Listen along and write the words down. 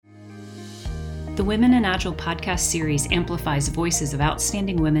The Women in Agile podcast series amplifies voices of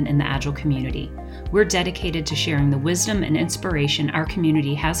outstanding women in the Agile community. We're dedicated to sharing the wisdom and inspiration our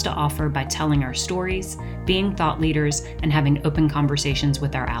community has to offer by telling our stories, being thought leaders, and having open conversations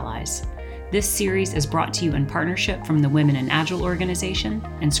with our allies. This series is brought to you in partnership from the Women in Agile organization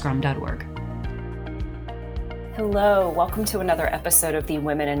and Scrum.org. Hello, welcome to another episode of the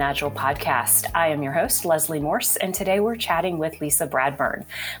Women in Agile podcast. I am your host, Leslie Morse, and today we're chatting with Lisa Bradburn.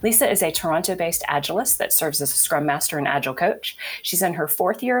 Lisa is a Toronto-based Agilist that serves as a Scrum Master and Agile coach. She's in her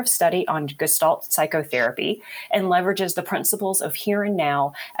fourth year of study on Gestalt psychotherapy and leverages the principles of here and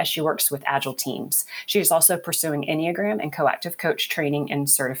now as she works with Agile teams. She is also pursuing Enneagram and Coactive Coach training and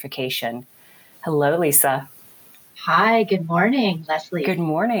certification. Hello, Lisa. Hi, good morning, Leslie. Good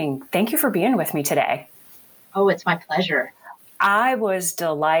morning. Thank you for being with me today. Oh, it's my pleasure. I was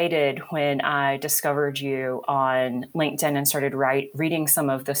delighted when I discovered you on LinkedIn and started reading some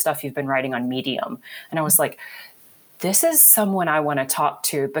of the stuff you've been writing on Medium. And I was like, this is someone I want to talk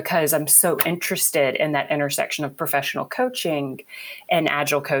to because I'm so interested in that intersection of professional coaching and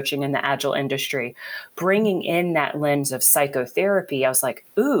Agile coaching in the Agile industry. Bringing in that lens of psychotherapy, I was like,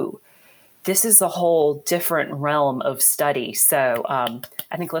 ooh, this is a whole different realm of study. So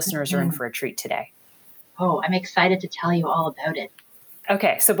I think listeners are in for a treat today. Oh, I'm excited to tell you all about it.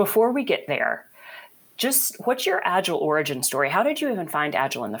 Okay, so before we get there, just what's your Agile origin story? How did you even find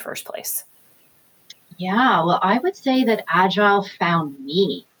Agile in the first place? Yeah, well, I would say that Agile found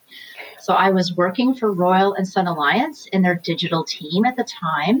me. So I was working for Royal and Sun Alliance in their digital team at the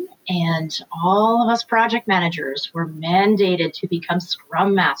time, and all of us project managers were mandated to become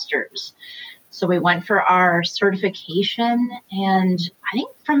Scrum Masters. So we went for our certification, and I think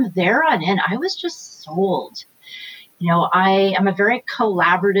from there on in, I was just sold. You know, I am a very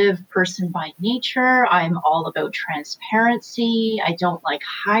collaborative person by nature. I'm all about transparency. I don't like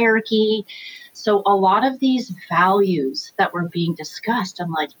hierarchy. So a lot of these values that were being discussed,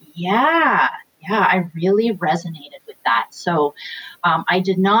 I'm like, yeah, I really resonated with that. So I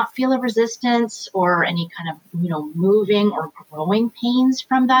did not feel a resistance or any kind of, moving or growing pains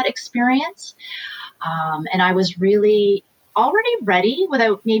from that experience. And I was really already ready,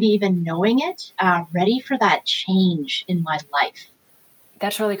 without maybe even knowing it, ready for that change in my life.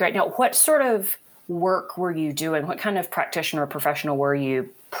 That's really great. Now, what sort of work were you doing? What kind of practitioner or professional were you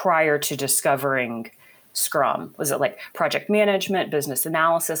prior to discovering Scrum? Was it like project management, business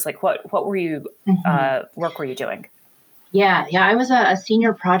analysis? Like what were you, work were you doing? Yeah. I was a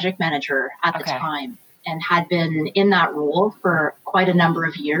senior project manager at the time and had been in that role for quite a number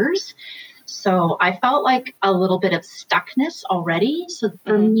of years. So I felt like a little bit of stuckness already. So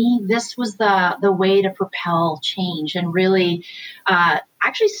for me, this was the way to propel change and really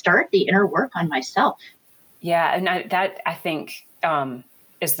actually start the inner work on myself. Yeah. And I think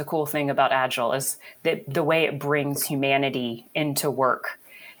is the cool thing about Agile is that the way it brings humanity into work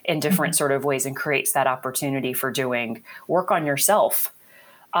in different sort of ways and creates that opportunity for doing work on yourself,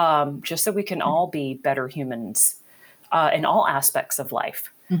 just so we can all be better humans in all aspects of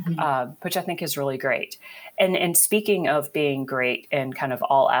life. Which I think is really great. And speaking of being great in kind of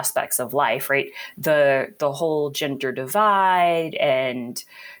all aspects of life, right? The whole gender divide and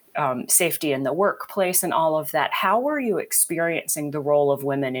safety in the workplace and all of that. How are you experiencing the role of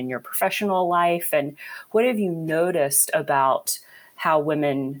women in your professional life? And what have you noticed about how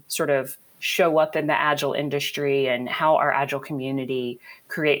women sort of show up in the Agile industry and how our Agile community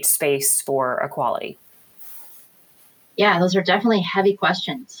creates space for equality? Yeah, those are definitely heavy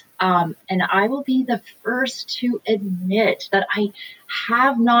questions. And I will be the first to admit that I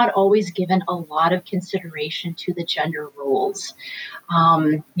have not always given a lot of consideration to the gender roles.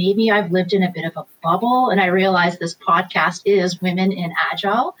 Maybe I've lived in a bit of a bubble, and I realize this podcast is Women in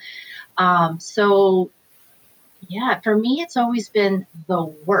Agile. So for me, it's always been the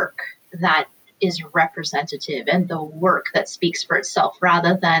work that is representative and the work that speaks for itself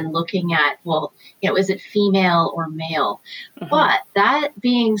rather than looking at, is it female or male? But that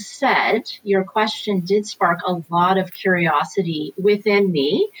being said, your question did spark a lot of curiosity within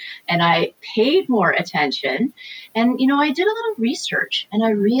me, and I paid more attention. And, I did a little research, and I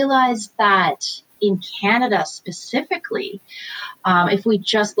realized that in Canada specifically, if we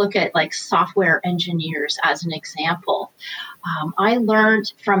just look at like software engineers as an example, I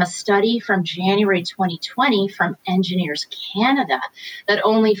learned from a study from January 2020 from Engineers Canada that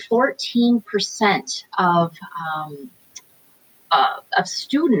only 14% of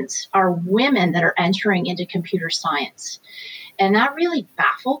students are women that are entering into computer science. And that really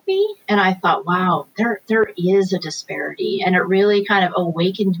baffled me. And I thought, wow, there is a disparity. And it really kind of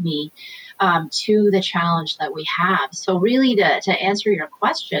awakened me to the challenge that we have. So really to answer your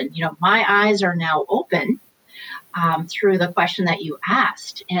question, my eyes are now open through the question that you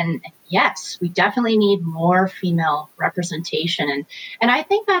asked. And yes, we definitely need more female representation. And I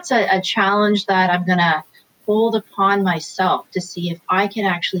think that's a challenge that I'm going to hold upon myself to see if I can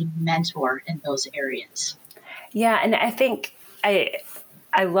actually mentor in those areas. Yeah. And I think I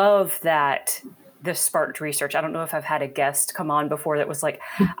love that this sparked research. I don't know if I've had a guest come on before that was like,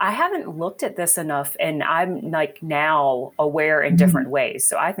 I haven't looked at this enough and I'm like now aware in different ways.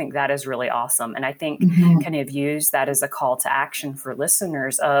 So I think that is really awesome. And I think kind of use that as a call to action for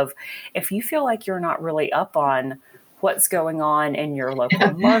listeners of, if you feel like you're not really up on what's going on in your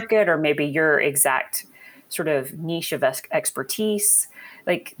local market, or maybe your exact sort of niche of expertise,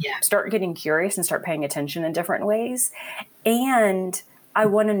 start getting curious and start paying attention in different ways. And I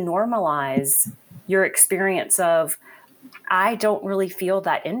want to normalize your experience of, I don't really feel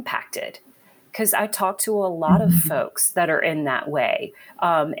that impacted, because I talk to a lot of folks that are in that way.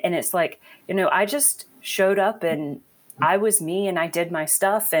 And it's like, I just showed up and I was me and I did my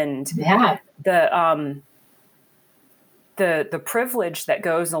stuff. And the privilege that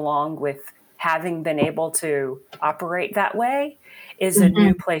goes along with having been able to operate that way is a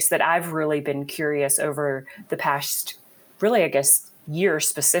new place that I've really been curious over the past, really, I guess, year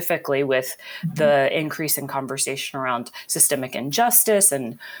specifically, with the increase in conversation around systemic injustice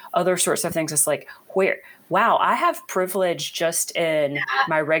and other sorts of things. It's like, wow, I have privilege just in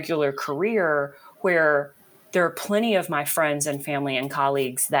my regular career, where there are plenty of my friends and family and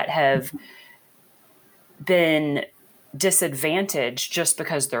colleagues that have been disadvantaged just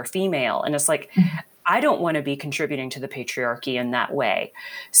because they're female. And it's like, I don't want to be contributing to the patriarchy in that way.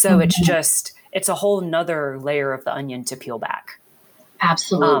 So it's a whole nother layer of the onion to peel back.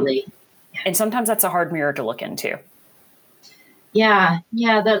 Absolutely. And sometimes that's a hard mirror to look into. Yeah.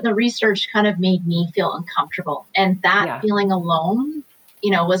 The research kind of made me feel uncomfortable. And that feeling alone,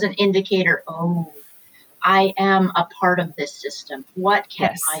 was an indicator, I am a part of this system. What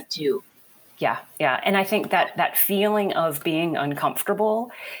can I do? Yeah. And I think that feeling of being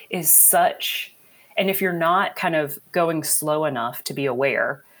uncomfortable is such, and if you're not kind of going slow enough to be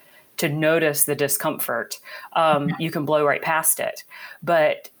aware, to notice the discomfort, you can blow right past it.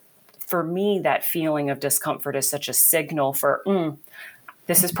 But for me, that feeling of discomfort is such a signal for,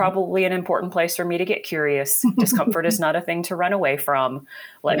 this is probably an important place for me to get curious. Discomfort is not a thing to run away from.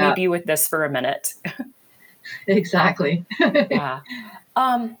 Let me be with this for a minute. Exactly.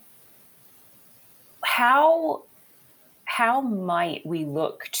 How might we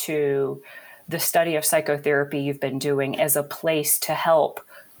look to the study of psychotherapy you've been doing as a place to help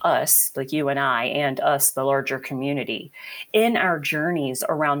us, like you and I, and us, the larger community, in our journeys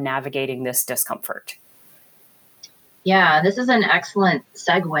around navigating this discomfort? Yeah, this is an excellent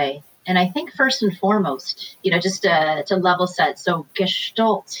segue. And I think first and foremost, just to level set, so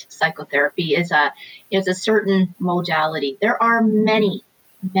Gestalt psychotherapy is a certain modality. There are many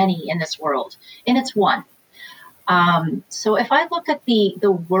in this world, and it's one. So if I look at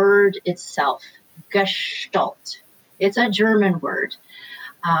the word itself, Gestalt, it's a German word.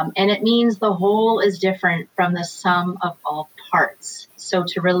 And it means the whole is different from the sum of all parts. So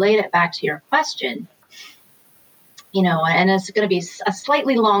to relate it back to your question, and it's going to be a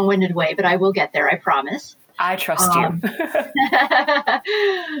slightly long-winded way, but I will get there, I promise. I trust you.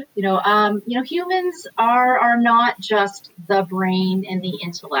 Humans are not just the brain and the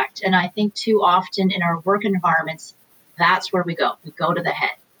intellect. And I think too often in our work environments, that's where we go. We go to the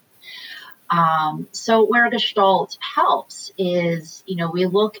head. So where Gestalt helps is, we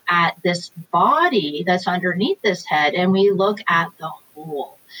look at this body that's underneath this head and we look at the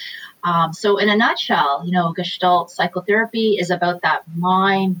whole. So in a nutshell, Gestalt psychotherapy is about that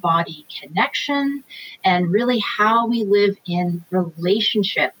mind-body connection and really how we live in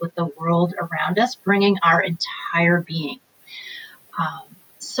relationship with the world around us, bringing our entire being.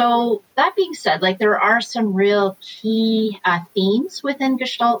 So that being said, there are some real key themes within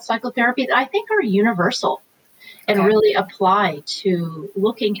Gestalt psychotherapy that I think are universal and really apply to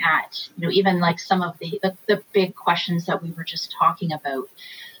looking at, even some of the big questions that we were just talking about.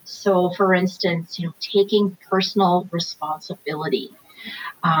 So, for instance, taking personal responsibility,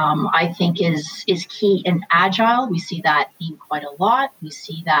 I think is key in Agile. We see that theme quite a lot. We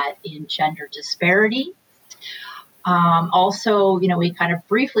see that in gender disparity. Also, we kind of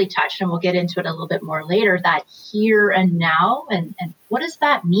briefly touched, and we'll get into it a little bit more later, that here and now, and what does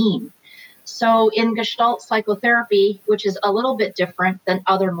that mean? So in Gestalt psychotherapy, which is a little bit different than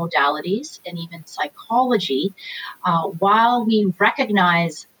other modalities and even psychology, while we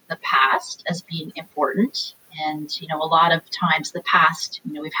recognize the past as being important, and a lot of times the past,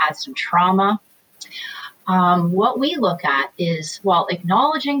 we've had some trauma. What we look at is, while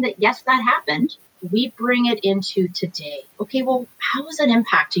acknowledging that yes, that happened, we bring it into today. Okay, well, how is it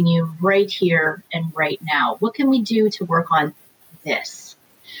impacting you right here and right now? What can we do to work on this?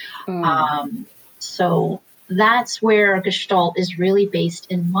 So that's where Gestalt is really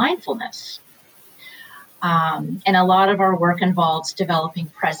based in mindfulness. And a lot of our work involves developing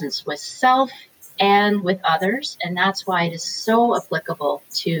presence with self and with others. And that's why it is so applicable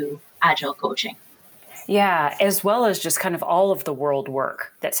to Agile coaching. Yeah, as well as just kind of all of the world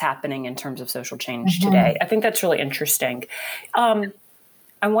work that's happening in terms of social change today. I think that's really interesting.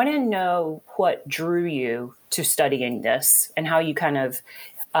 I want to know what drew you to studying this and how you kind of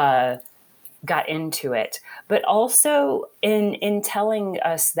got into it. But also in telling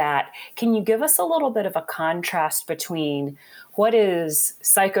us that, can you give us a little bit of a contrast between what is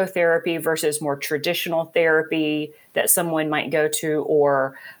psychotherapy versus more traditional therapy that someone might go to,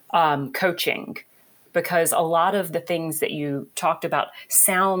 or coaching? Because a lot of the things that you talked about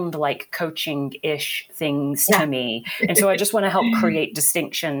sound like coaching-ish things to me. And so I just want to help create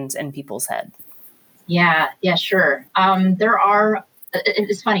distinctions in people's head. Yeah, sure.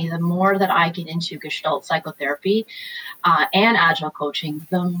 It's funny, the more that I get into Gestalt psychotherapy and Agile coaching,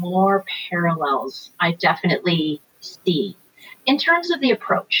 the more parallels I definitely see in terms of the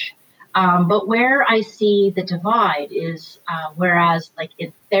approach. But where I see the divide is whereas like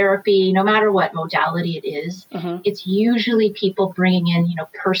in therapy, no matter what modality it is, it's usually people bringing in,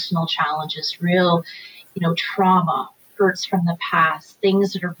 personal challenges, real, trauma, hurts from the past,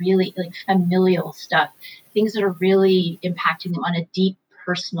 things that are really like familial stuff, things that are really impacting them on a deep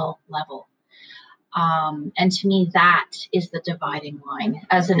personal level. And to me, that is the dividing line.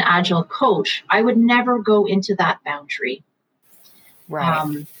 As an Agile coach, I would never go into that boundary.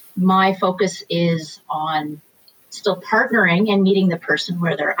 Right. My focus is on still partnering and meeting the person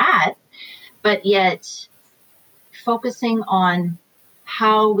where they're at, but yet focusing on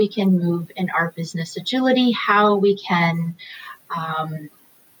how we can move in our business agility, how we can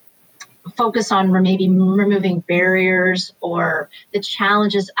focus on maybe removing barriers or the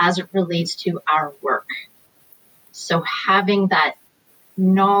challenges as it relates to our work. So having that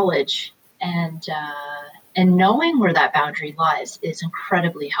knowledge and knowing where that boundary lies is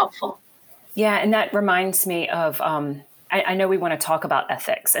incredibly helpful. Yeah, and that reminds me of, I know we want to talk about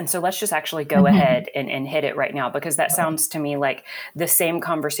ethics. And so let's just actually go ahead and hit it right now, because that sounds to me like the same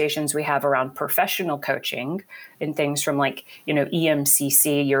conversations we have around professional coaching and things from like,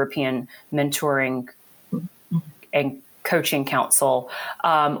 EMCC, European Mentoring and Coaching Council,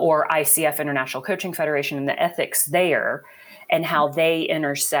 or ICF, International Coaching Federation, and the ethics there and how they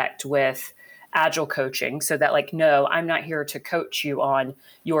intersect with Agile coaching, so that like, no, I'm not here to coach you on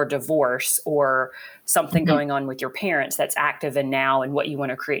your divorce or something going on with your parents that's active and now and what you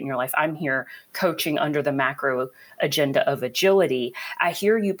want to create in your life. I'm here coaching under the macro agenda of agility. I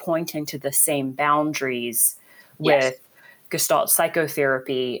hear you pointing to the same boundaries with Gestalt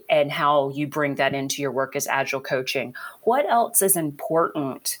psychotherapy and how you bring that into your work as Agile coaching. What else is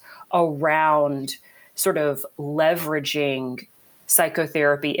important around sort of leveraging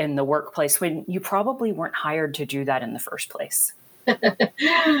psychotherapy in the workplace when you probably weren't hired to do that in the first place?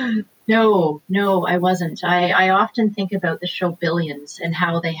 No, I wasn't. I often think about the show Billions and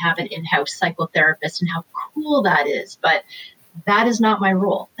how they have an in-house psychotherapist and how cool that is. But that is not my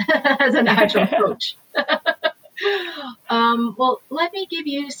role as an Agile coach. Well, let me give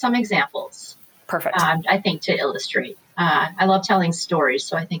you some examples. Perfect. I think to illustrate. I love telling stories,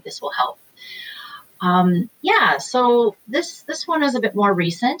 so I think this will help. So this one is a bit more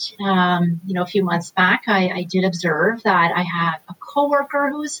recent. A few months back, I did observe that I had a coworker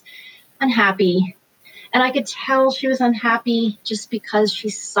who was unhappy, and I could tell she was unhappy just because she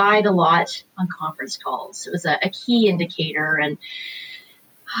sighed a lot on conference calls. It was a key indicator, and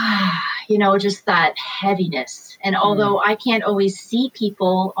just that heaviness. And although I can't always see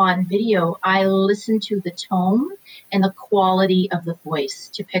people on video, I listen to the tone and the quality of the voice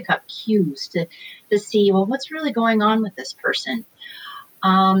to pick up cues to see, well, what's really going on with this person.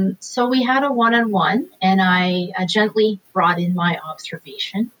 So we had a one-on-one, and I gently brought in my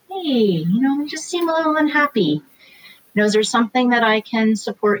observation. Hey, you just seem a little unhappy. Is there something that I can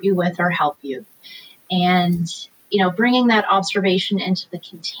support you with or help you? And bringing that observation into the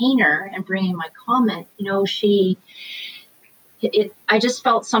container and bringing my comment, I just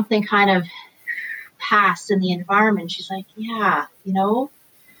felt something kind of pass in the environment. She's like, yeah,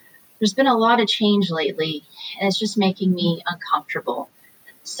 there's been a lot of change lately, and it's just making me uncomfortable.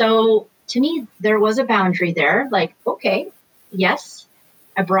 So to me, there was a boundary there. Like, okay, yes,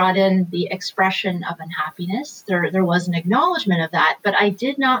 I brought in the expression of unhappiness. There was an acknowledgement of that, but I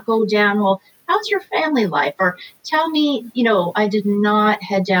did not go down, well, how's your family life? Or tell me, I did not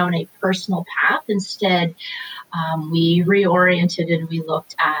head down a personal path. Instead, we reoriented and we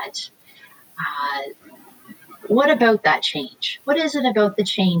looked at what about that change? What is it about the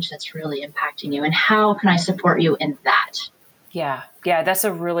change that's really impacting you? And how can I support you in that? Yeah, that's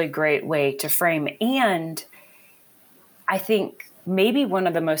a really great way to frame. And I think maybe one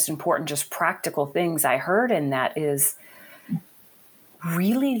of the most important, just practical things I heard in that is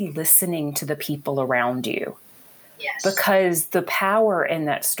really listening to the people around you. Yes. Because the power in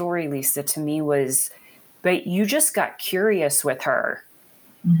that story, Lisa, to me was, but you just got curious with her.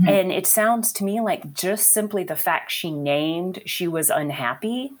 Mm-hmm. And it sounds to me like just simply the fact she named she was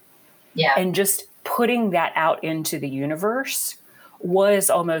unhappy. Yeah. And just putting that out into the universe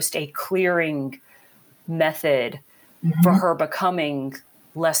was almost a clearing method for her becoming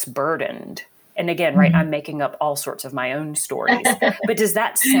less burdened. And again, right, I'm making up all sorts of my own stories. But does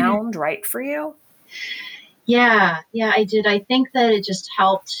that sound right for you? Yeah, I did. I think that it just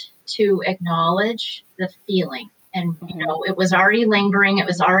helped to acknowledge the feeling. And, it was already lingering. It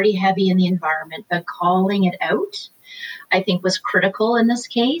was already heavy in the environment, but calling it out, I think, was critical in this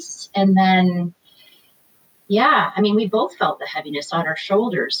case. And then, we both felt the heaviness on our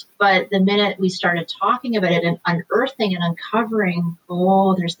shoulders. But the minute we started talking about it and unearthing and uncovering,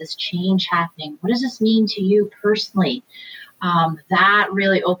 there's this change happening. What does this mean to you personally? That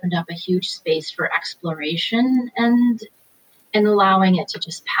really opened up a huge space for exploration and allowing it to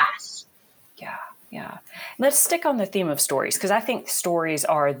just pass. Yeah. Let's stick on the theme of stories, because I think stories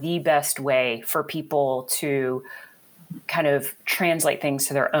are the best way for people to kind of translate things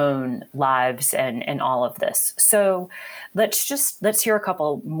to their own lives and all of this. So let's hear a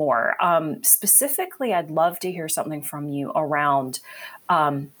couple more. Specifically, I'd love to hear something from you around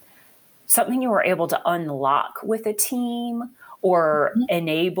something you were able to unlock with a team or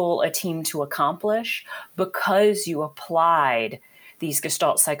enable a team to accomplish because you applied these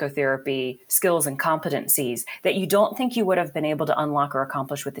Gestalt psychotherapy skills and competencies that you don't think you would have been able to unlock or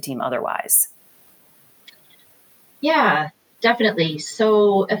accomplish with the team otherwise. Yeah, definitely.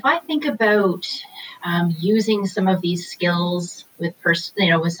 So if I think about using some of these skills with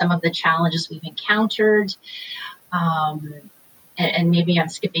with some of the challenges we've encountered, and maybe I'm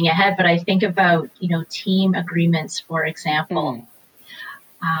skipping ahead, but I think about, team agreements, for example.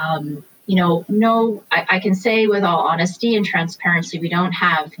 I can say with all honesty and transparency, we don't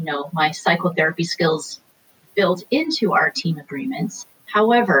have, my psychotherapy skills built into our team agreements.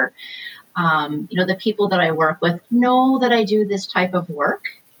 However, the people that I work with know that I do this type of work.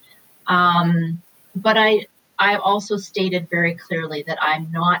 But I also stated very clearly that I'm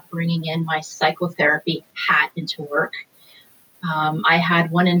not bringing in my psychotherapy hat into work. I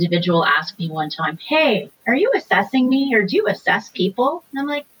had one individual ask me one time, "Hey, are you assessing me, or do you assess people?" And I'm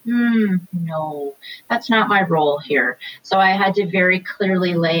like, no, that's not my role here. So I had to very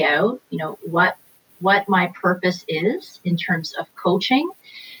clearly lay out, what my purpose is in terms of coaching,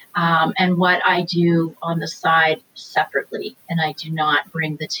 and what I do on the side separately. And I do not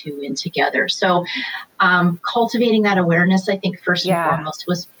bring the two in together. So cultivating that awareness, I think, first and foremost,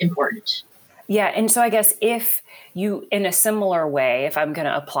 was important. Yeah. And so I guess if you, in a similar way, if I'm going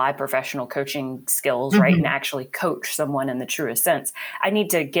to apply professional coaching skills, right, and actually coach someone in the truest sense, I need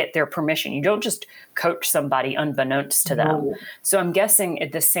to get their permission. You don't just coach somebody unbeknownst to them. So I'm guessing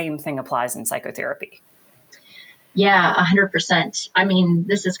the same thing applies in psychotherapy. Yeah, 100%. I mean,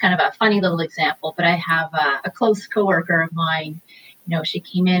 this is kind of a funny little example, but I have a close coworker of mine. She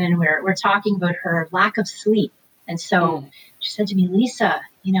came in and we're talking about her lack of sleep. And so she said to me, "Lisa,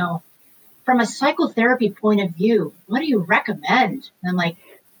 from a psychotherapy point of view, what do you recommend?" And I'm like,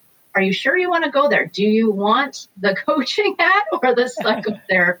 "Are you sure you want to go there? Do you want the coaching hat or the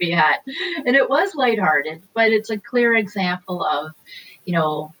psychotherapy hat?" And it was lighthearted, but it's a clear example of,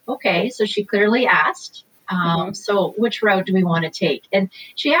 okay, so she clearly asked, so which route do we want to take? And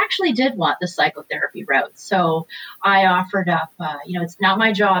she actually did want the psychotherapy route. So I offered up, it's not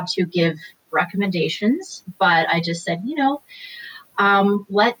my job to give recommendations, but I just said,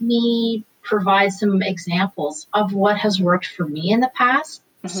 let me provide some examples of what has worked for me in the past.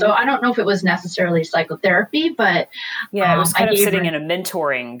 So I don't know if it was necessarily psychotherapy, but it was kind of sitting in a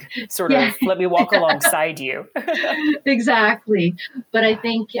mentoring sort of, let me walk alongside you. Exactly. But I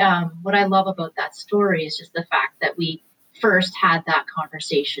think what I love about that story is just the fact that we first had that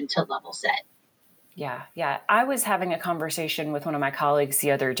conversation to level set. Yeah, yeah. I was having a conversation with one of my colleagues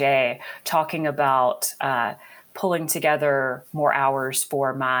the other day talking about pulling together more hours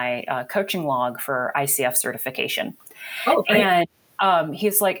for my coaching log for ICF certification. Oh, great. And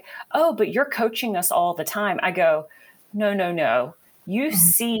he's like, "Oh, but you're coaching us all the time." I go, "No, no, no. You Mhm.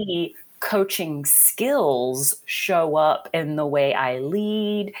 see coaching skills show up in the way I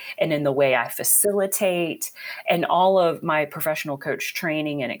lead and in the way I facilitate, and all of my professional coach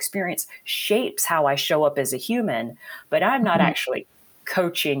training and experience shapes how I show up as a human, but I'm not Mhm. actually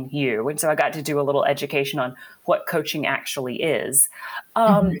coaching you." And so I got to do a little education on what coaching actually is.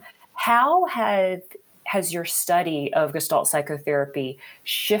 Mhm. How has your study of Gestalt psychotherapy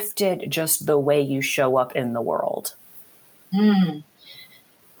shifted just the way you show up in the world? Mm.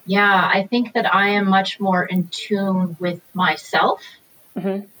 Yeah, I think that I am much more in tune with myself,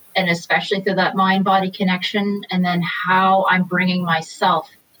 Mm-hmm. and especially through that mind body connection, and then how I'm bringing myself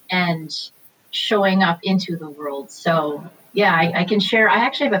and showing up into the world. So, yeah, I can share. I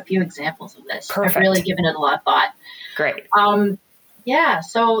actually have a few examples of this. I've really Perfect. given it a lot of thought. Great. Um, yeah,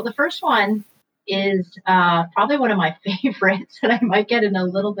 so the first one is probably one of my favorites, and I might get in a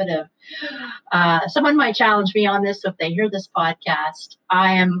little bit of someone might challenge me on this. So if they hear this podcast,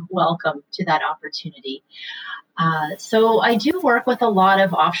 I am welcome to that opportunity. So I do work with a lot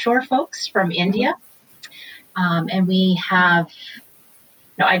of offshore folks from Mm-hmm. India, and we have.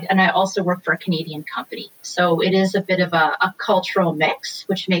 No, I also work for a Canadian company. So it is a bit of a cultural mix,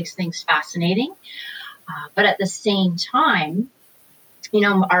 which makes things fascinating. But at the same time,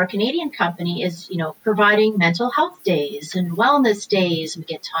 our Canadian company is, providing mental health days and wellness days. We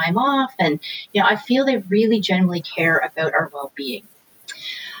get time off. And, I feel they really genuinely care about our well being.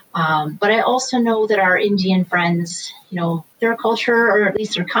 But I also know that our Indian friends, their culture, or at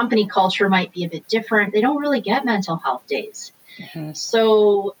least their company culture, might be a bit different. They don't really get mental health days. Mm-hmm.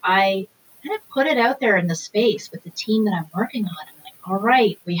 So I kind of put it out there in the space with the team that I'm working on. I'm like, all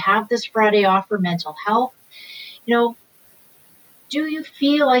right, we have this Friday off for mental health. You know, do you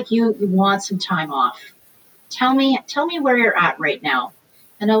feel like you want some time off? Tell me where you're at right now.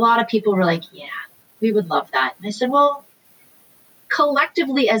 And a lot of people were like, yeah, we would love that. And I said, well,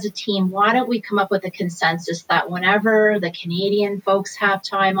 collectively as a team, why don't we come up with a consensus that whenever the Canadian folks have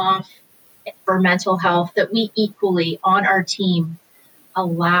time off for mental health, that we equally on our team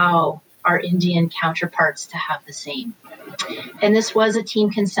allow our Indian counterparts to have the same. And this was a team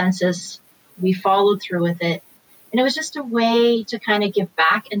consensus. We followed through with it. And it was just a way to kind of give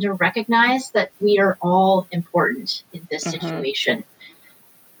back and to recognize that we are all important in this Mm-hmm. situation.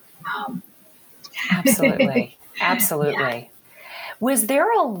 Um, Absolutely. yeah. Absolutely. Was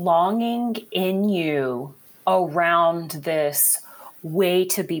there a longing in you around this way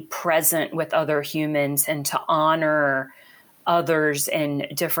to be present with other humans and to honor others in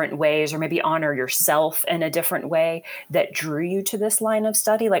different ways, or maybe honor yourself in a different way, that drew you to this line of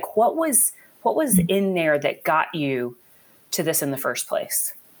study? Like what was in there that got you to this in the first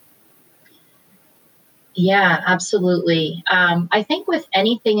place? Yeah, absolutely. I think with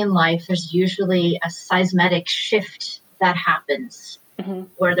anything in life, there's usually a seismic shift that happens Mm-hmm.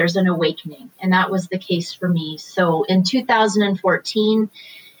 where there's an awakening. And that was the case for me. So in 2014,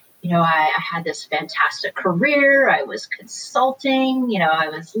 I had this fantastic career. I was consulting, I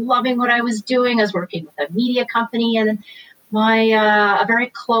was loving what I was doing. I was working with a media company, and a very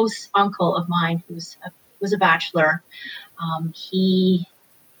close uncle of mine was a bachelor. He,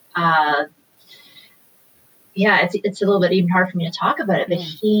 yeah, it's a little bit even hard for me to talk about it, but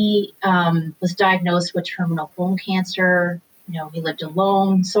Mm. he was diagnosed with terminal bone cancer. He lived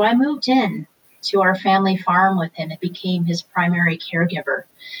alone. So I moved in to our family farm with him. It became his primary caregiver.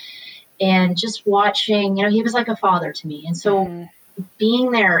 And just watching, he was like a father to me. And so Mm-hmm.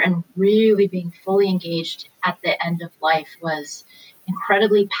 being there and really being fully engaged at the end of life was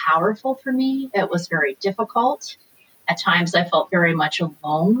incredibly powerful for me. It was very difficult. At times, I felt very much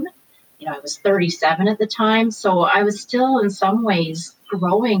alone. I was 37 at the time, so I was still in some ways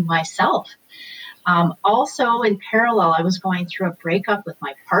growing myself. Also, in parallel, I was going through a breakup with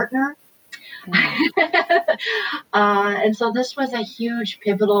my partner. Mm. And so this was a huge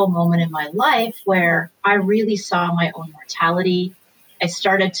pivotal moment in my life where I really saw my own mortality. I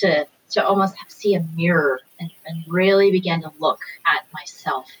started to almost see a mirror and really began to look at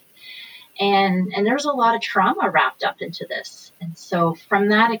myself. And there's a lot of trauma wrapped up into this. And so from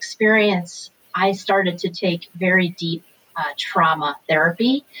that experience, I started to take very deep trauma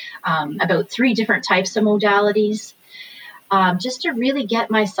therapy, about 3 different types of modalities, just to really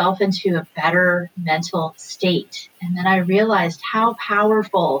get myself into a better mental state. And then I realized how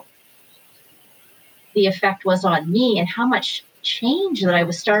powerful the effect was on me and how much change that I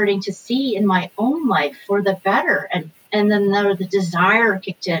was starting to see in my own life for the better. And then the desire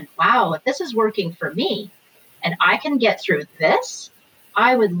kicked in. Wow, if this is working for me and I can get through this,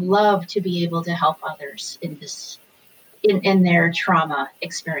 I would love to be able to help others in their trauma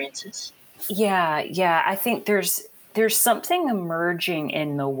experiences. Yeah. I think there's something emerging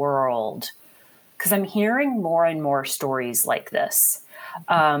in the world, because I'm hearing more and more stories like this.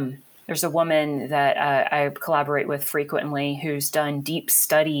 There's a woman that I collaborate with frequently who's done deep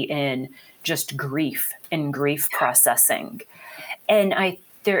study in just grief and grief processing. And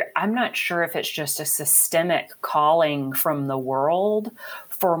I'm not sure if it's just a systemic calling from the world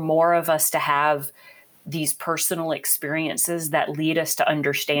for more of us to have these personal experiences that lead us to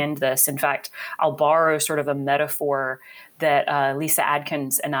understand this. In fact, I'll borrow sort of a metaphor that Lisa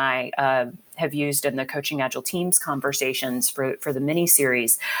Adkins and I have used in the Coaching Agile Teams conversations for the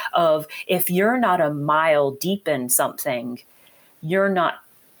mini-series of, if you're not a mile deep in something, you're not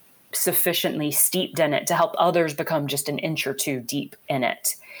sufficiently steeped in it to help others become just an inch or two deep in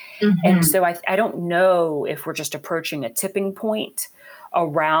it. Mm-hmm. And so I don't know if we're just approaching a tipping point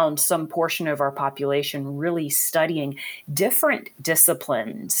around some portion of our population really studying different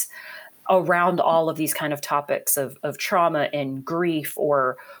disciplines around all of these kind of topics of trauma and grief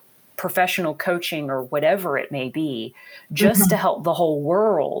or professional coaching or whatever it may be, just to help the whole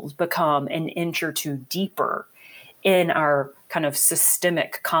world become an inch or two deeper in our kind of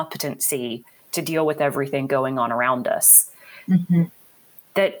systemic competency to deal with everything going on around us. Mm-hmm.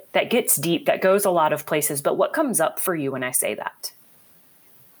 That gets deep, that goes a lot of places. But what comes up for you when I say that?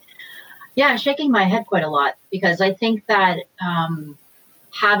 Yeah, shaking my head quite a lot, because I think that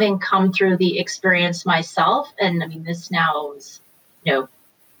having come through the experience myself, and I mean, this now is,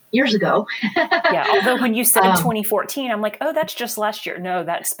 years ago. Yeah, although when you said 2014, I'm like, oh, that's just last year. No,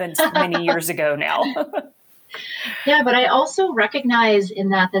 that's been many years ago now. Yeah, but I also recognize in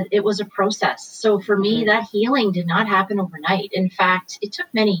that it was a process. So for me, that healing did not happen overnight. In fact, it took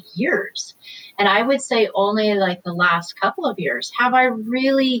many years. And I would say only like the last couple of years have I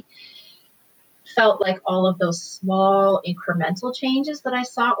really felt like all of those small incremental changes that I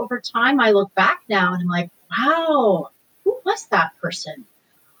saw over time. I look back now and I'm like, wow, who was that person?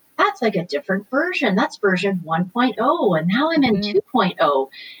 That's like a different version. That's version 1.0. And now I'm in 2.0.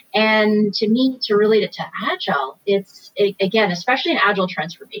 And to me, to relate it to Agile, again, especially in Agile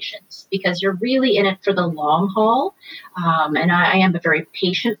transformations, because you're really in it for the long haul. And I am a very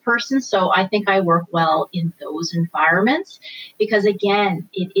patient person. So I think I work well in those environments because, again,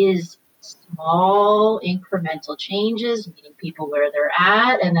 it is small incremental changes, meeting people where they're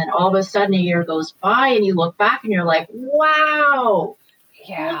at. And then all of a sudden a year goes by and you look back and you're like, wow,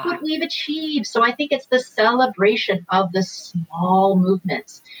 look what we've achieved. So I think it's the celebration of the small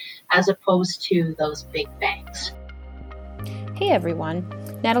movements as opposed to those big bangs. Hey everyone,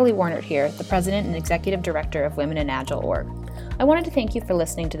 Natalie Warnert here, the President and Executive Director of Women in Agile org. I wanted to thank you for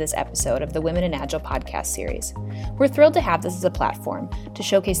listening to this episode of the Women in Agile podcast series. We're thrilled to have this as a platform to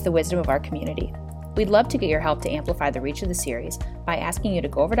showcase the wisdom of our community. We'd love to get your help to amplify the reach of the series by asking you to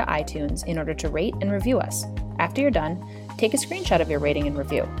go over to iTunes in order to rate and review us. After you're done, take a screenshot of your rating and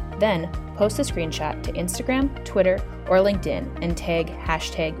review. Then, post a screenshot to Instagram, Twitter, or LinkedIn and tag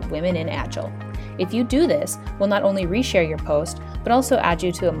 #WomenInAgile. If you do this, we'll not only reshare your post, but also add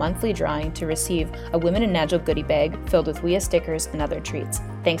you to a monthly drawing to receive a Women in Agile goodie bag filled with WIA stickers and other treats.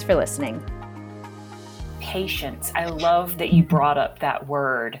 Thanks for listening. Patience. I love that you brought up that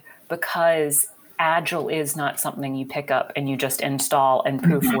word, because Agile is not something you pick up and you just install and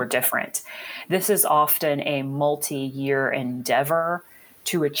poof, we're different. This is often a multi-year endeavor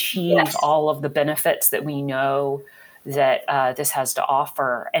to achieve all of the benefits that we know that this has to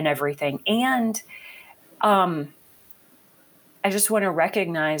offer and everything. And I just want to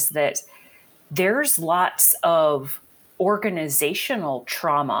recognize that there's lots of organizational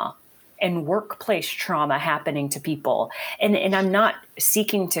trauma and workplace trauma happening to people. And I'm not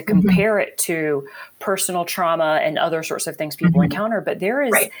seeking to compare it to personal trauma and other sorts of things people encounter, but there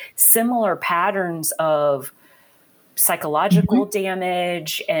is similar patterns of psychological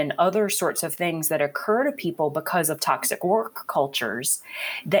damage and other sorts of things that occur to people because of toxic work cultures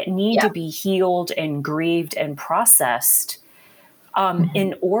that need to be healed and grieved and processed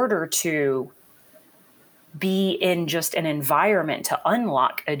in order to be in just an environment to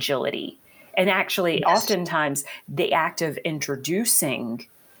unlock agility. And actually, oftentimes, the act of introducing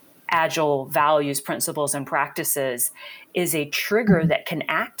Agile values, principles, and practices is a trigger that can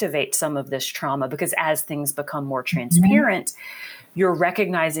activate some of this trauma, because as things become more transparent, you're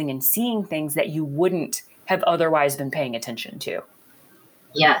recognizing and seeing things that you wouldn't have otherwise been paying attention to.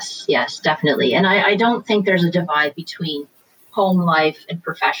 Yes, definitely. And I don't think there's a divide between home life and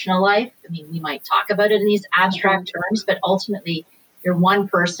professional life. I mean, we might talk about it in these abstract terms, but ultimately you're one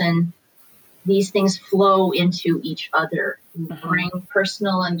person. These things flow into each other. You bring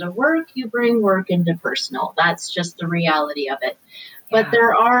personal into work, you bring work into personal. That's just the reality of it. But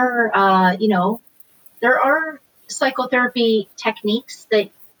there are, there are psychotherapy techniques that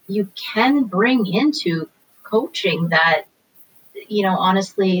you can bring into coaching that,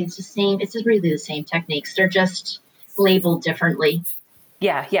 honestly, it's the same. It's really the same techniques. They're just labeled differently.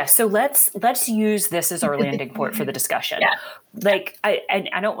 Yeah. So let's use this as our landing point for the discussion. Yeah. Like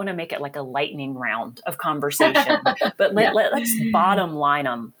I don't want to make it like a lightning round of conversation, but let's bottom line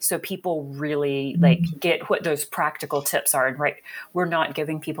them so people really get what those practical tips are. And we're not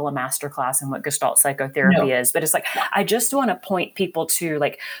giving people a masterclass in what Gestalt psychotherapy is, but it's like I just want to point people to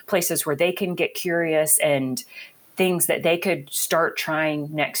like places where they can get curious and things that they could start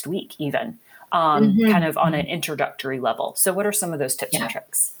trying next week, even. Kind of on an introductory level. So what are some of those tips and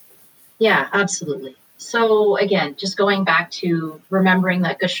tricks? Yeah, absolutely. So again, just going back to remembering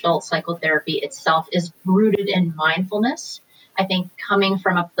that Gestalt psychotherapy itself is rooted in mindfulness. I think coming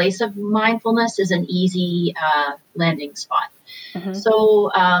from a place of mindfulness is an easy landing spot. So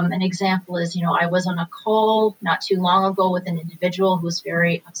an example is, I was on a call not too long ago with an individual who was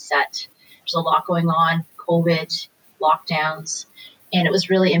very upset. There's a lot going on, COVID, lockdowns, and it was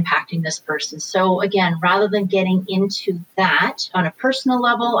really impacting this person. So again, rather than getting into that on a personal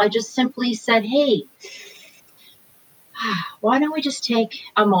level, I just simply said, hey, why don't we just take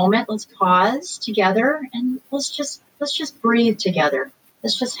a moment? Let's pause together and let's just breathe together.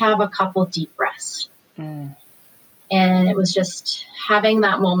 Let's just have a couple deep breaths. And it was just having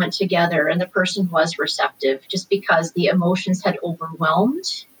that moment together, and the person was receptive just because the emotions had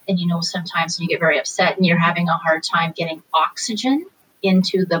overwhelmed. And sometimes when you get very upset and you're having a hard time getting oxygen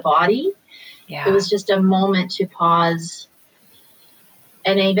into the body. Yeah. It was just a moment to pause.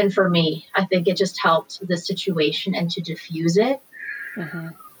 And even for me, I think it just helped the situation and to diffuse it.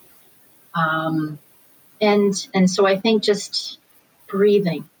 And so I think just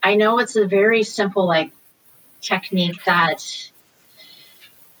breathing. I know it's a very simple technique that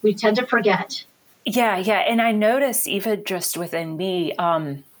we tend to forget. Yeah. And I notice even just within me,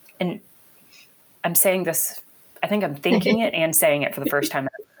 and I'm saying this, I think I'm thinking it and saying it for the first time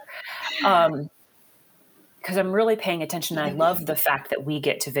ever. Because I'm really paying attention. And I love the fact that we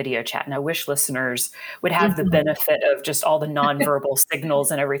get to video chat. And I wish listeners would have the benefit of just all the nonverbal signals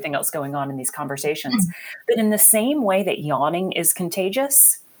and everything else going on in these conversations. But in the same way that yawning is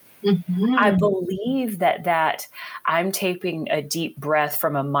contagious, I believe that I'm taking a deep breath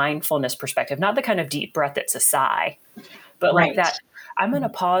from a mindfulness perspective, not the kind of deep breath that's a sigh, but like that. I'm going to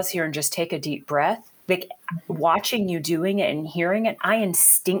pause here and just take a deep breath. Like watching you doing it and hearing it, I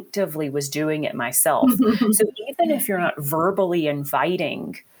instinctively was doing it myself. So even if you're not verbally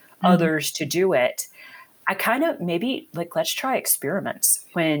inviting others to do it, I kind of maybe let's try experiments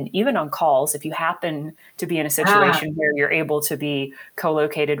when even on calls, if you happen to be in a situation where you're able to be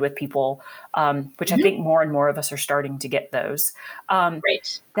co-located with people, which I think more and more of us are starting to get those,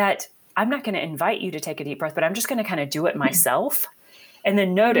 that I'm not going to invite you to take a deep breath, but I'm just going to kind of do it myself and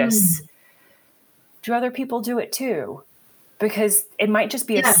then notice, do other people do it too? Because it might just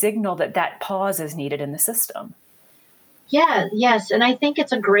be a signal that pause is needed in the system. Yeah, yes. And I think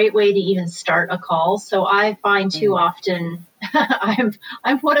it's a great way to even start a call. So I find too often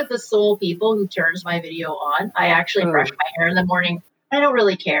I'm one of the sole people who turns my video on. I actually brush my hair in the morning. I don't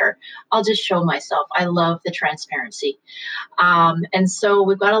really care. I'll just show myself. I love the transparency. And so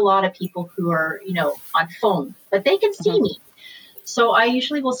we've got a lot of people who are, on phone, but they can see me. So I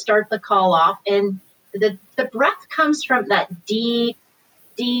usually will start the call off, and the breath comes from that deep,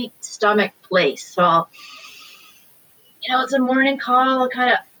 deep stomach place. So it's a morning call,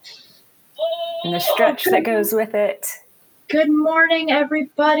 kind of. And the stretch that goes with it. Good morning,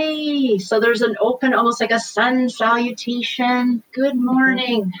 everybody. So there's an open, almost like a sun salutation. Good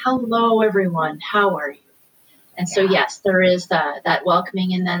morning. Hello, everyone. How are you? And so, yes, there is that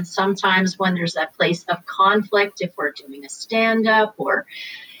welcoming. And then sometimes when there's that place of conflict, if we're doing a stand-up or,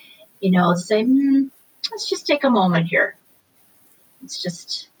 say, let's just take a moment here. Let's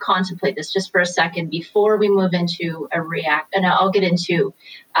just contemplate this just for a second before we move into a react. And I'll get into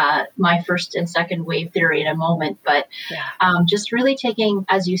my first and second wave theory in a moment. But just really taking,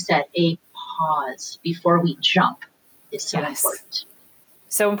 as you said, a pause before we jump is so important.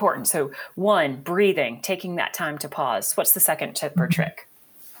 So important. So 1, breathing, taking that time to pause. What's the second tip or trick?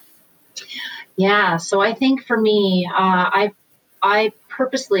 Yeah. So I think for me, I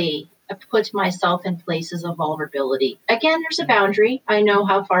purposely put myself in places of vulnerability. Again, there's a boundary. I know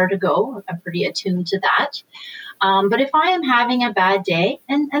how far to go. I'm pretty attuned to that. But if I am having a bad day,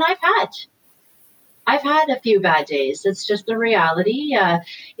 and I've had a few bad days. It's just the reality.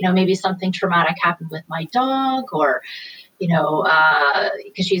 Maybe something traumatic happened with my dog, or,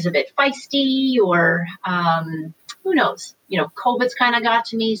 because she's a bit feisty, or who knows? COVID's kind of got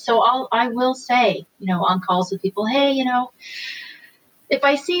to me. So I will say, on calls with people, hey, if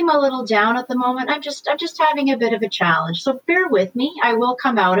I seem a little down at the moment, I'm just having a bit of a challenge. So bear with me. I will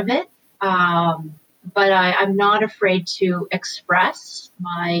come out of it. But I'm not afraid to express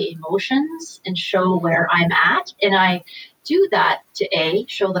my emotions and show where I'm at. And I do that to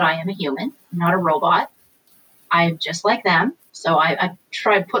show that I am a human, I'm not a robot. I'm just like them. So I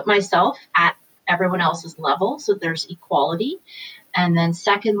try to put myself at everyone else's level so there's equality. And then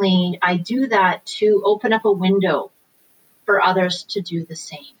secondly, I do that to open up a window for others to do the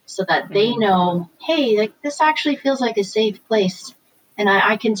same so that they know, hey, like this actually feels like a safe place. And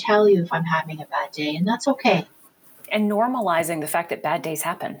I can tell you if I'm having a bad day, and that's okay. And normalizing the fact that bad days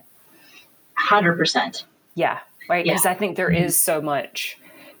happen. 100%. Yeah, right. Because I think there is so much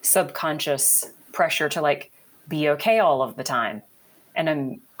subconscious pressure to be okay all of the time.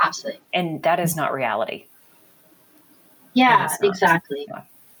 And absolutely. And that is not reality. Yeah, exactly. Yeah.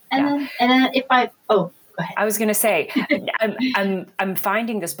 And then if go ahead. I was going to say, I'm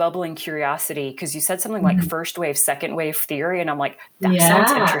finding this bubbling curiosity because you said something like first wave, second wave theory. And I'm like, that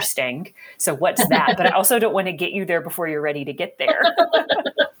sounds interesting. So what's that? But I also don't want to get you there before you're ready to get there.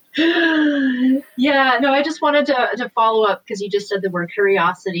 Yeah, no, I just wanted to follow up because you just said the word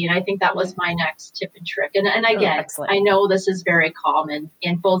curiosity. And I think that was my next tip and trick. And again, I know this is very common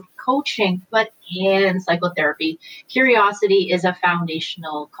in both coaching, and psychotherapy. Curiosity is a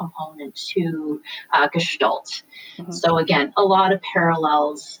foundational component to Gestalt. Mm-hmm. So again, a lot of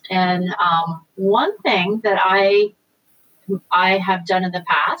parallels. And one thing that I have done in the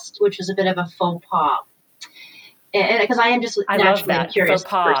past, which is a bit of a faux pas, because I am just naturally a curious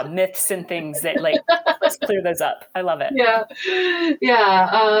faux pas, person. Myths and things that let's clear those up. I love it.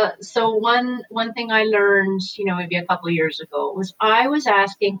 Yeah. So one thing I learned, maybe a couple of years ago was I was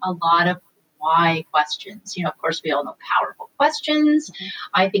asking a lot of why questions. Of course, we all know powerful questions. Mm-hmm.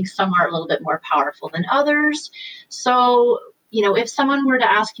 I think some are a little bit more powerful than others. So, if someone were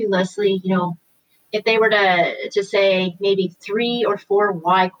to ask you, Leslie, if they were to say maybe 3 or 4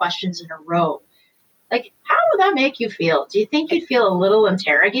 why questions in a row, how would that make you feel? Do you think you'd feel a little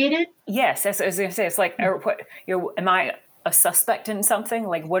interrogated? Yes. As I was going to say, it's like, am I a suspect in something?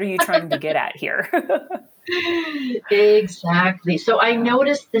 What are you trying to get at here? Exactly. So I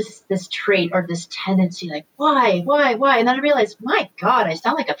noticed this trait or this tendency, why? And then I realized, my God, I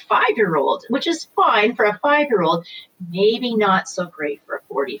sound like a 5-year-old, which is fine for a 5-year-old, maybe not so great for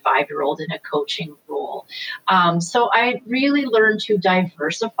a 45-year-old in a coaching role. So I really learned to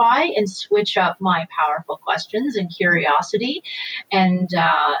diversify and switch up my powerful questions and curiosity. And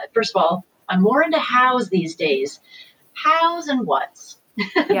first of all, I'm more into hows these days. Hows and whats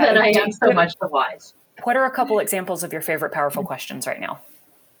that I am so much the whys. What are a couple examples of your favorite powerful questions right now?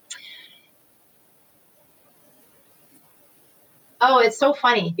 Oh, it's so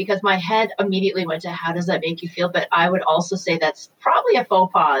funny because my head immediately went to how does that make you feel? But I would also say that's probably a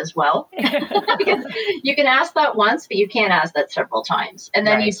faux pas as well. Because you can ask that once, but you can't ask that several times. And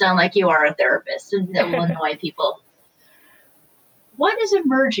then you sound like you are a therapist and that will annoy people. What is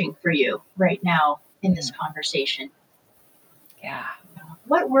emerging for you right now in this conversation? Yeah.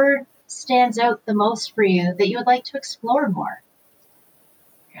 What word stands out the most for you that you would like to explore more?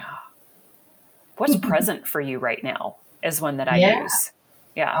 Yeah. What's present for you right now is one that I use.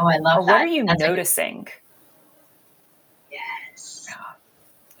 Yeah. Oh, I love that. What are you noticing? Yes.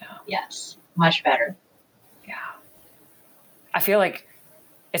 Yeah. Yes. Much better. Yeah. I feel like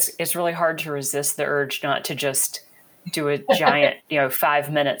it's really hard to resist the urge not to just do a giant,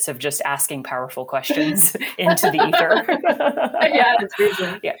 5 minutes of just asking powerful questions into the ether. Yeah, it's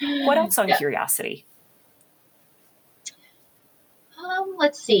reason. Yeah. What else on curiosity?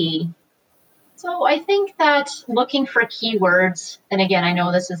 Let's see. So I think that looking for keywords, and again, I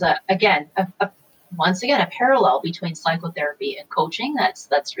know this is once again a parallel between psychotherapy and coaching.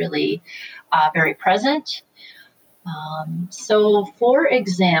 That's really very present. So, for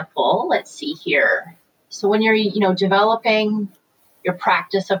example, let's see here. So when you're, developing your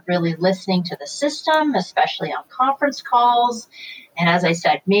practice of really listening to the system, especially on conference calls, and as I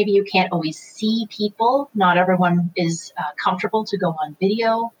said, maybe you can't always see people. Not everyone is comfortable to go on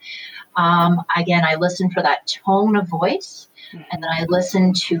video. Again, I listen for that tone of voice, and then I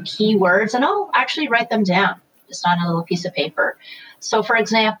listen to keywords, and I'll actually write them down, just on a little piece of paper. So for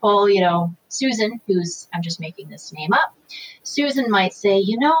example, Susan, I'm just making this name up, Susan might say,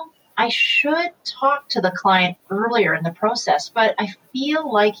 I should talk to the client earlier in the process, but I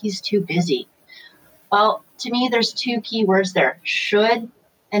feel like he's too busy. Well, to me, there's two key words there, should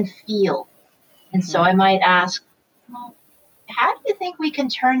and feel. And so I might ask, well, how do you think we can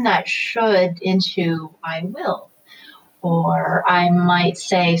turn that should into I will? Or I might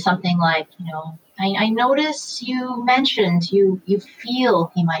say something like, I notice you mentioned you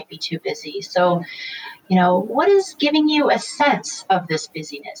feel he might be too busy. So, what is giving you a sense of this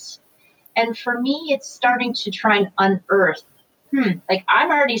busyness? And for me, it's starting to try and unearth, like I'm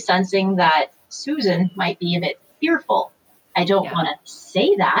already sensing that Susan might be a bit fearful. I don't want to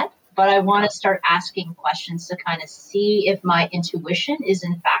say that, but I want to start asking questions to kind of see if my intuition is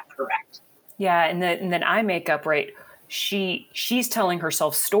in fact correct. Yeah. And then I make up, right? She's telling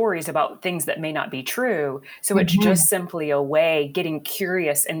herself stories about things that may not be true. So it's just simply a way, getting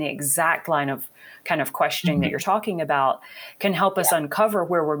curious in the exact line of kind of questioning that you're talking about can help us uncover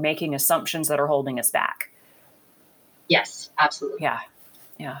where we're making assumptions that are holding us back. Yes, absolutely. Yeah.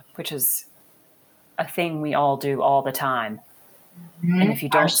 Yeah. Which is a thing we all do all the time. And if you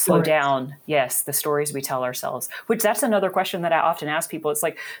don't slow down, yes, the stories we tell ourselves, which that's another question that I often ask people. It's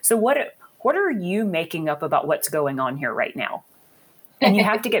like, so what are you making up about what's going on here right now? And you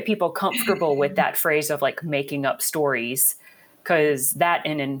have to get people comfortable with that phrase of like making up stories, because that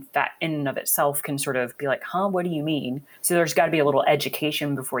in and of itself can sort of be like, what do you mean? So there's got to be a little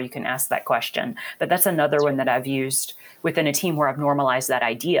education before you can ask that question. But that's another one that I've used within a team where I've normalized that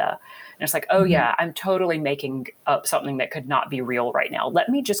idea. And it's like, yeah, I'm totally making up something that could not be real right now. Let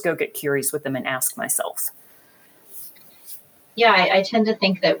me just go get curious with them and ask myself. Yeah, I tend to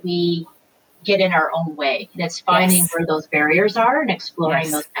think that we get in our own way. And it's finding where those barriers are and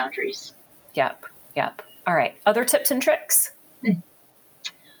exploring those boundaries. Yep. All right. Other tips and tricks?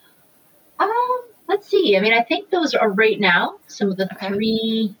 Let's see. I mean, I think those are right now some of the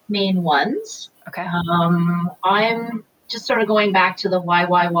three main ones. Okay. I'm just sort of going back to the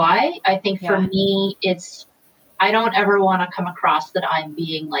why. I think for me, I don't ever want to come across that I'm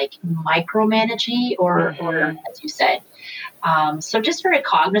being like micromanaging or as you said. So just very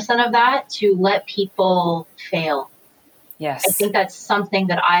cognizant of that to let people fail. Yes. I think that's something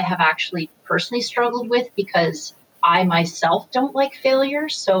that I have actually personally struggled with because I myself don't like failure.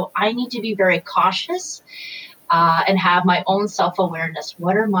 So I need to be very cautious and have my own self-awareness.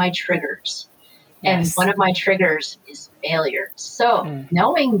 What are my triggers? And one of my triggers is failure. So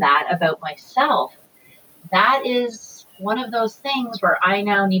knowing that about myself, that is one of those things where I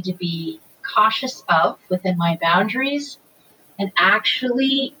now need to be cautious of within my boundaries and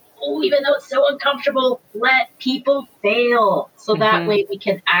actually, even though it's so uncomfortable, let people fail. So that way we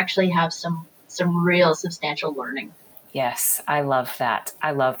can actually have some real substantial learning. Yes, I love that.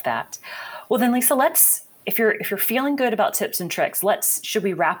 Well, then, Lisa, if you're feeling good about tips and tricks, should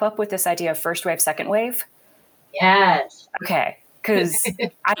we wrap up with this idea of first wave, second wave? Yes. Okay. Because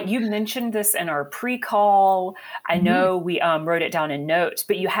you mentioned this in our pre-call. I know we wrote it down in notes,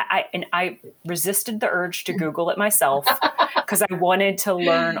 but I resisted the urge to Google it myself because I wanted to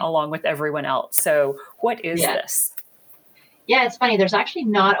learn along with everyone else. So what is this? Yeah, it's funny. There's actually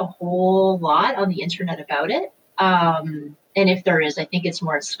not a whole lot on the internet about it. And if there is, I think it's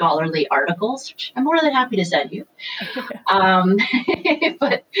more scholarly articles, which I'm more than happy to send you.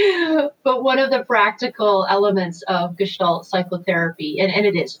 But one of the practical elements of Gestalt psychotherapy, and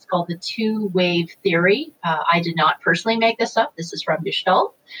it's called the two-wave theory. I did not personally make this up. This is from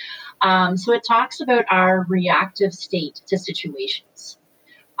Gestalt. So it talks about our reactive state to situations,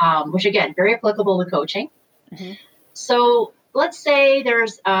 which again, very applicable to coaching. So let's say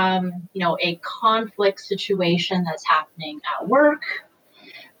there's, a conflict situation that's happening at work.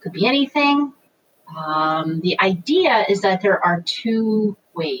 Could be anything. The idea is that there are two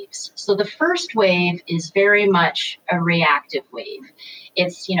waves. So the first wave is very much a reactive wave.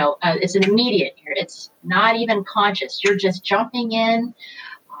 It's, it's an immediate. It's not even conscious. You're just jumping in.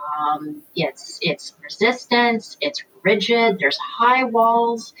 It's resistance. It's rigid. There's high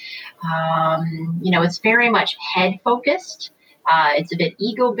walls. It's very much head focused. It's a bit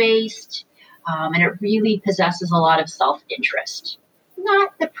ego-based, and it really possesses a lot of self-interest.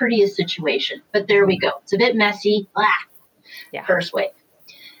 Not the prettiest situation, but there we go. It's a bit messy. First wave.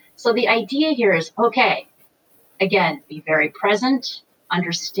 So the idea here is, okay, again, be very present,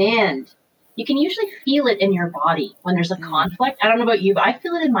 understand. You can usually feel it in your body when there's a conflict. I don't know about you, but I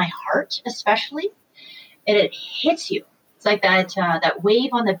feel it in my heart especially, and it hits you. It's like that wave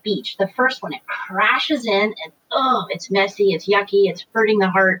on the beach. The first one, it crashes in and, it's messy, it's yucky, it's hurting the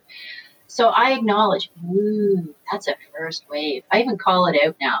heart. So I acknowledge, ooh, that's a first wave. I even call it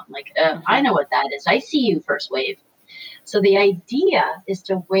out now. I'm like, I know what that is. I see you, first wave. So the idea is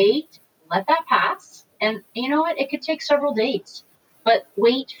to wait, let that pass. And you know what? It could take several days, but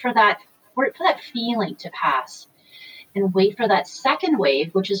wait for that feeling to pass, and wait for that second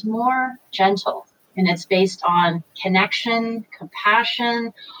wave, which is more gentle. And it's based on connection,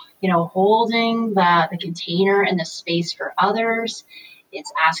 compassion, holding the container and the space for others.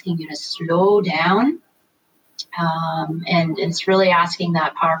 It's asking you to slow down. And it's really asking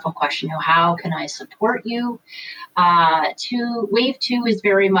that powerful question, how can I support you? Wave 2 is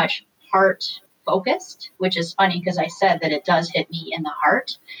very much heart focused, which is funny because I said that it does hit me in the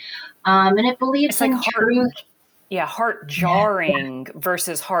heart. And it believes it's in like truth. Heart jarring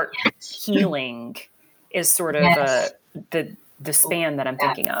versus heart healing is sort of the span that I'm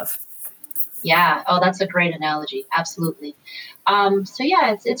thinking of. Yeah. Oh, that's a great analogy. Absolutely.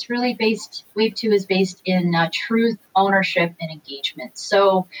 It's really based, Wave 2 is based in truth, ownership, and engagement.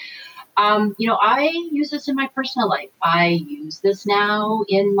 So, I use this in my personal life. I use this now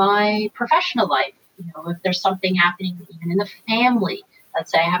in my professional life. If there's something happening even in the family,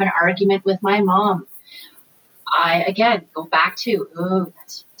 let's say I have an argument with my mom, I, again, go back to,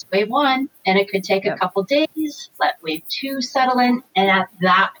 that's wave 1, and it could take a couple days, let wave 2 settle in, and at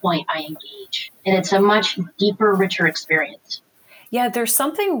that point I engage. And it's a much deeper, richer experience. Yeah, there's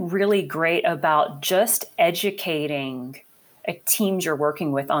something really great about just educating teams you're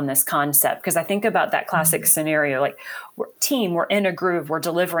working with on this concept. Because I think about that classic scenario, like we're in a groove, we're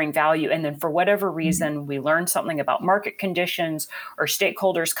delivering value. And then for whatever reason, we learn something about market conditions or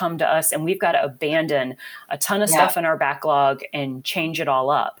stakeholders come to us and we've got to abandon a ton of stuff in our backlog and change it all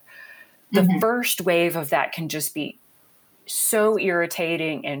up. The first wave of that can just be so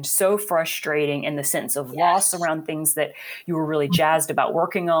irritating and so frustrating in the sense of loss around things that you were really jazzed about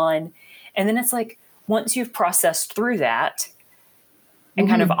working on. And then it's like, once you've processed through that and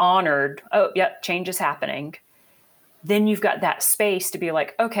kind of honored, change is happening, then you've got that space to be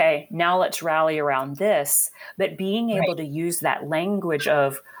like, okay, now let's rally around this. But being able to use that language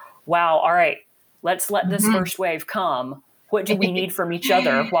of, wow, all right, let's let this first wave come. What do we need from each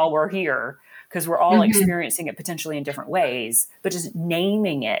other while we're here? Because we're all experiencing it potentially in different ways, but just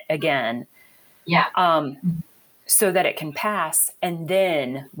naming it again. So that it can pass and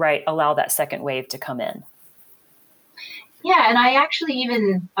then, allow that second wave to come in. Yeah, and I actually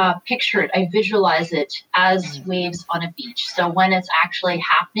even picture it, I visualize it as waves on a beach. So when it's actually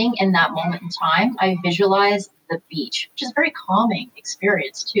happening in that moment in time, I visualize the beach, which is a very calming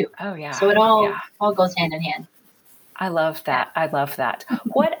experience too. Oh, yeah. So it all goes hand in hand. I love that. I love that.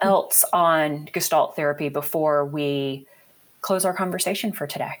 What else on Gestalt therapy before we close our conversation for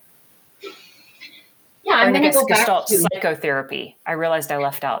today? Yeah, I'm going to go Gestalt back to psychotherapy. I realized I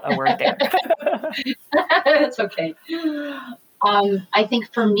left out a word there. That's okay. I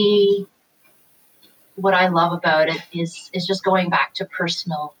think for me, what I love about it is just going back to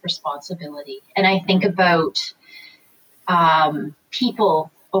personal responsibility. And I think about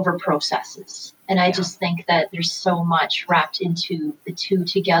people over processes. And I just think that there's so much wrapped into the two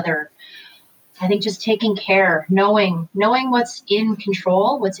together. I think just taking care, knowing what's in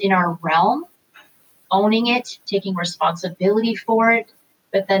control, what's in our realm, owning it, taking responsibility for it,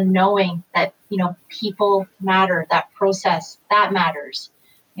 but then knowing that, people matter, that process, that matters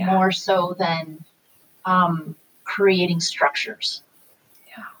more so than creating structures.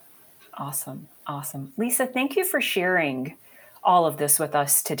 Yeah. Awesome. Lisa, thank you for sharing all of this with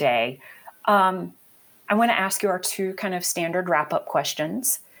us today. I want to ask you our 2 kind of standard wrap-up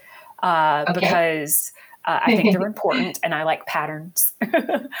questions because I think they're important and I like patterns.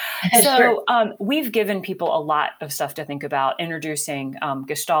 So we've given people a lot of stuff to think about, introducing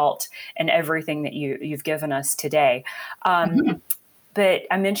Gestalt and everything that you've given us today. But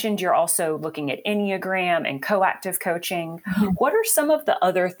I mentioned you're also looking at Enneagram and coactive coaching. What are some of the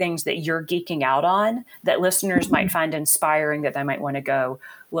other things that you're geeking out on that listeners might find inspiring that they might want to go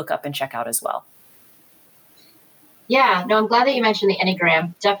look up and check out as well? Yeah, no, I'm glad that you mentioned the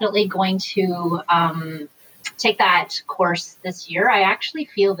Enneagram. Definitely going to take that course this year. I actually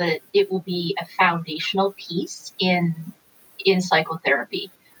feel that it will be a foundational piece in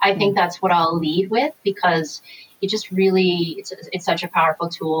psychotherapy. I think that's what I'll lead with because it just really, it's such a powerful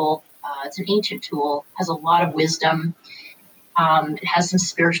tool. It's an ancient tool, has a lot of wisdom. It has some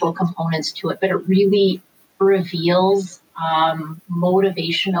spiritual components to it, but it really reveals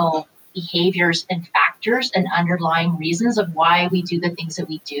motivational behaviors and factors and underlying reasons of why we do the things that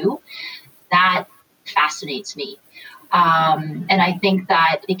we do. That fascinates me. And I think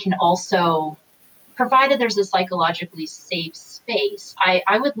that it can also provided there's a psychologically safe space,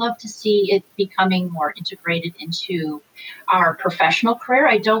 I would love to see it becoming more integrated into our professional career.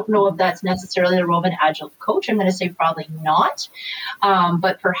 I don't know if that's necessarily the role of an Agile coach. I'm going to say probably not,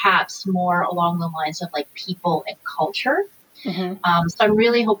 but perhaps more along the lines of like people and culture. Mm-hmm. So I'm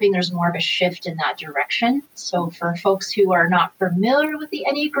really hoping there's more of a shift in that direction. So for folks who are not familiar with the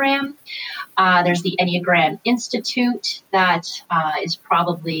Enneagram, there's the Enneagram Institute that is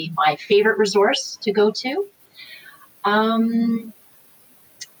probably my favorite resource to go to. I'm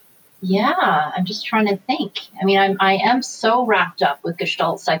just trying to think. I mean, I am so wrapped up with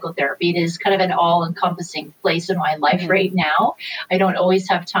Gestalt psychotherapy. It is kind of an all-encompassing place in my life right now. I don't always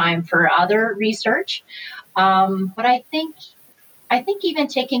have time for other research. But I think even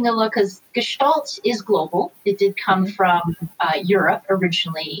taking a look, because Gestalt is global. It did come from Europe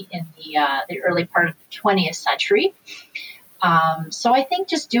originally in the early part of the 20th century. So I think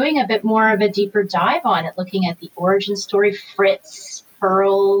just doing a bit more of a deeper dive on it, looking at the origin story, Fritz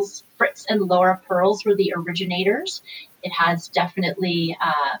and Laura Perls were the originators. It has definitely,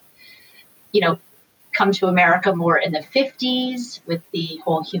 come to America more in the 50s with the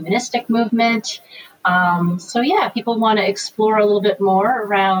whole humanistic movement. People want to explore a little bit more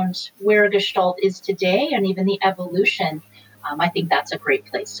around where Gestalt is today and even the evolution. I think that's a great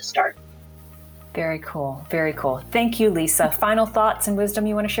place to start. Very cool. Very cool. Thank you, Lisa. Final thoughts and wisdom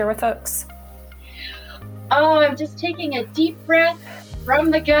you want to share with folks? Oh, I'm just taking a deep breath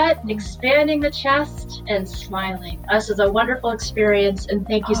from the gut, expanding the chest, and smiling. This is a wonderful experience, and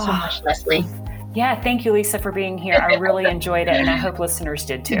thank you so much, Leslie. Yeah, thank you, Lisa, for being here. I really enjoyed it, and I hope listeners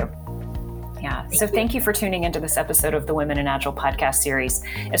did too. Yeah. Thank you for tuning into this episode of the Women in Agile podcast series.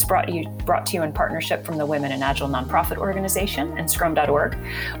 It's brought to you in partnership from the Women in Agile nonprofit organization and scrum.org.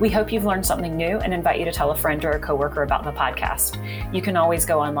 We hope you've learned something new and invite you to tell a friend or a coworker about the podcast. You can always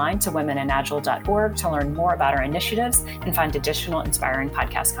go online to womeninagile.org to learn more about our initiatives and find additional inspiring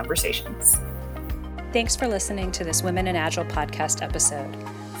podcast conversations. Thanks for listening to this Women in Agile podcast episode.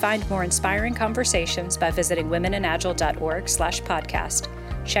 Find more inspiring conversations by visiting womeninagile.org/podcast,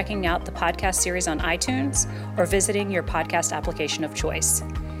 checking out the podcast series on iTunes, or visiting your podcast application of choice.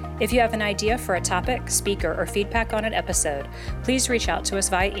 If you have an idea for a topic, speaker, or feedback on an episode, please reach out to us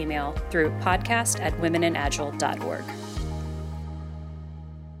via email through podcast@womeninagile.org.